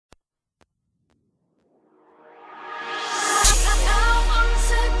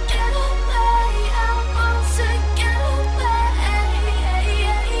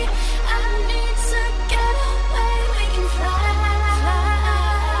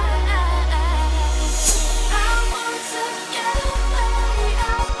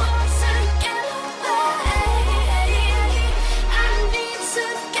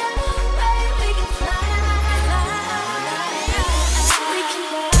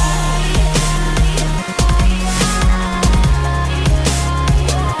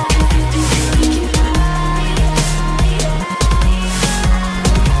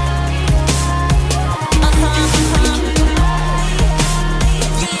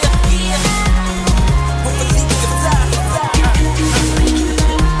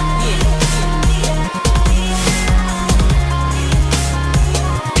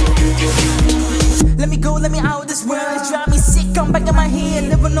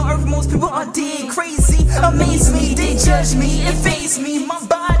on earth most people are dead. Crazy, amaze me, they judge me, it faze me. My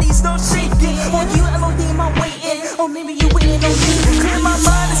body's not shaking. On you, Elohim, I'm waiting. Or maybe you waiting on me. Clear my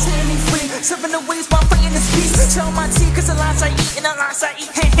mind and set me free. Serving the ways while fighting this peace. Tell my teeth, cause the lies I eat and the lies I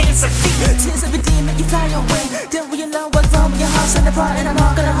eat. Hands and feet. Tears every day make you fly away. Then we know what's wrong with your heart. Send the part and I'm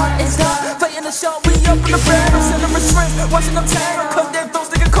not gonna heart is God. Fighting the show, we up in the battle. Sending restraint, watching them terror. Come there, those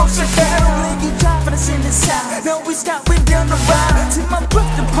niggas kosher cattle. Lady drive for the sin inside. Now we stop, we down the ride. Till my breath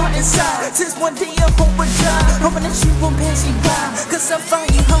depart inside. Since one day I hope we die. Hoping that you won't pass me by. Cause I find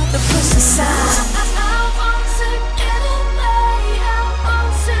you hold the push aside.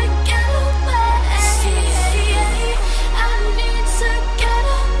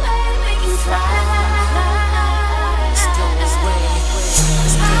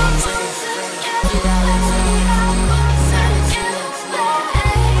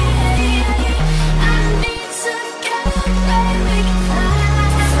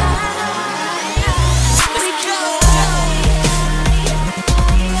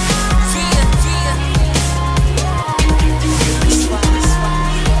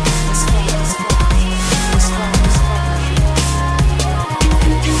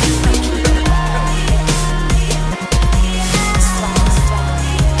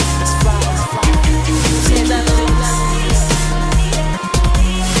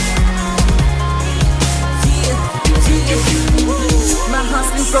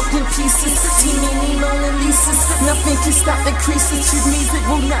 Broken pieces, teeny rolling leases. Nothing can stop the creases. True music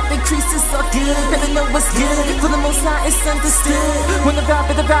will not decrease. It's all good, better know what's good. For the most high, it's understood. When the vibe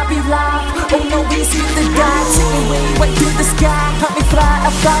be live. Oh no, we see the God. Take me way, right through the sky. Help me fly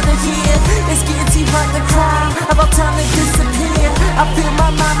up out of here. It's getting too hard to cry. About time to disappear. I feel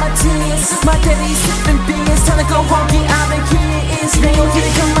my mama tears. My daddy's sipping beers. Time to go home, get out of here. It's real, here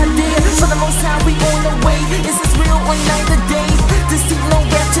they come my dear. For the most high, we on the way. Is this real or night or day? This deep no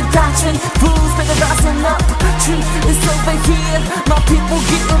rapture doctrine. Rules better rising up. Truth is over here. My people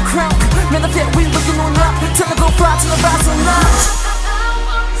getting crunk. Matter of fact, we looking on up. Time to go fly to the rising up.